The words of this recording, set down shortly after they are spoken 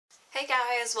Hey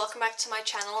guys, welcome back to my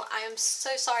channel. I am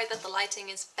so sorry that the lighting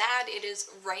is bad. It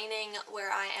is raining where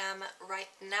I am right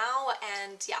now,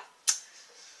 and yeah.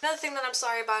 Another thing that I'm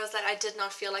sorry about is that I did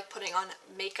not feel like putting on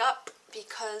makeup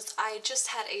because I just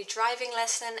had a driving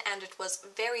lesson and it was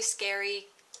very scary.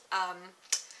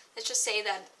 Let's just say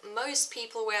that most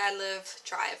people where I live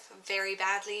drive very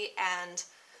badly, and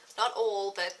not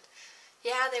all, but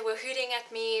yeah, they were hooting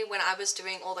at me when I was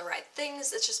doing all the right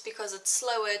things. It's just because it's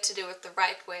slower to do it the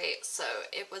right way, so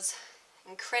it was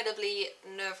incredibly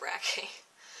nerve-wracking.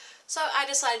 So I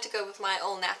decided to go with my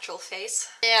all-natural face.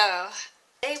 Yeah.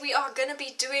 Today we are gonna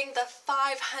be doing the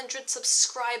 500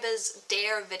 subscribers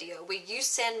dare video, where you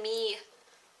send me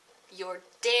your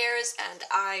dares and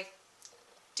I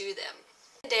do them.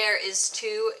 The dare is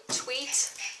to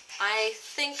tweet, "I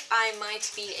think I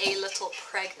might be a little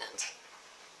pregnant."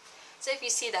 So if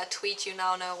you see that tweet, you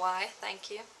now know why.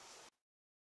 Thank you.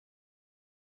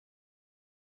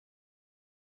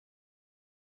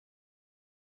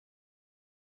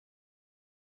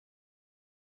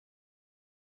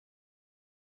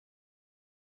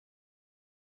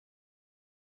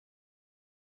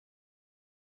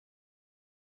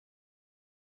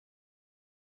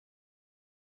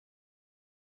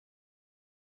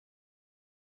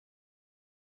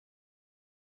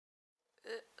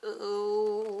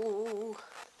 Ooh.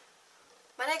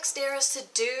 My next dare is to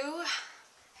do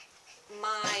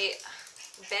my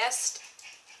best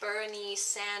Bernie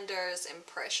Sanders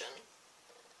impression.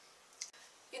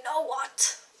 You know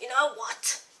what? You know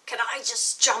what? Can I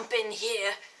just jump in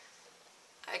here?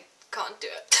 I can't do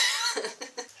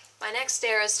it. My next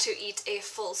dare is to eat a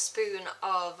full spoon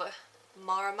of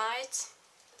Marmite.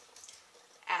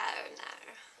 Oh no.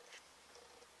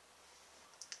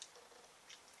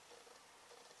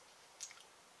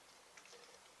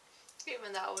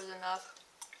 Even that was enough.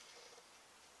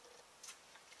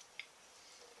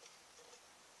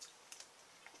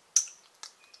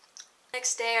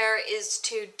 Next dare is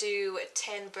to do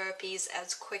 10 burpees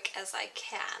as quick as I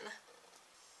can.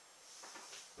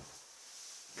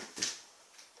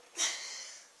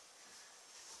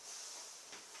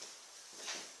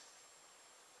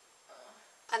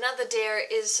 Another dare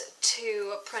is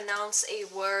to pronounce a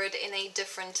word in a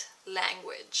different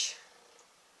language.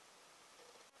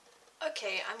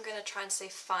 Okay, I'm gonna try and say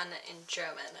fun in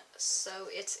German. So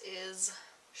it is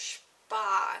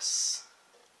Spaß.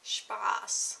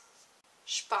 Spaß.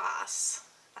 Spaß.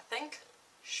 I think.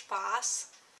 Spaß.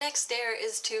 Next dare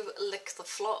is to lick the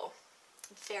floor.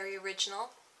 Very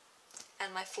original.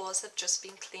 And my floors have just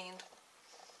been cleaned.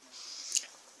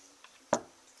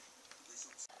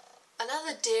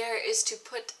 Another dare is to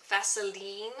put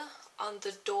Vaseline on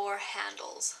the door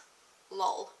handles.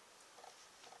 Lol.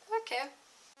 Okay.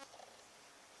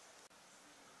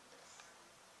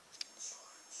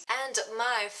 And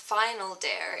my final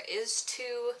dare is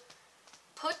to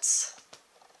put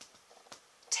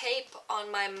tape on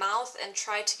my mouth and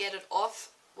try to get it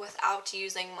off without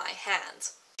using my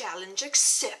hands. Challenge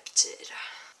accepted.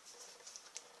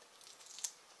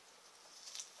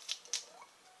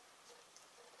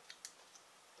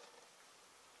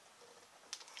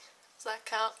 Does that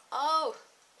count? Oh!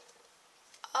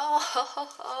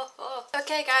 Oh.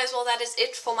 Okay guys, well that is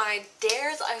it for my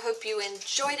dares. I hope you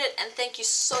enjoyed it, and thank you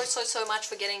so much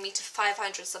for getting me to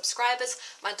 500 subscribers.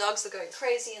 My dogs are going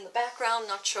crazy in the background,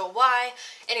 not sure why.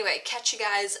 Anyway, catch you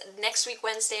guys next week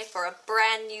Wednesday for a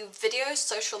brand new video.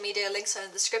 Social media links are in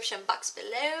the description box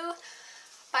below.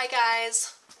 Bye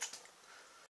guys.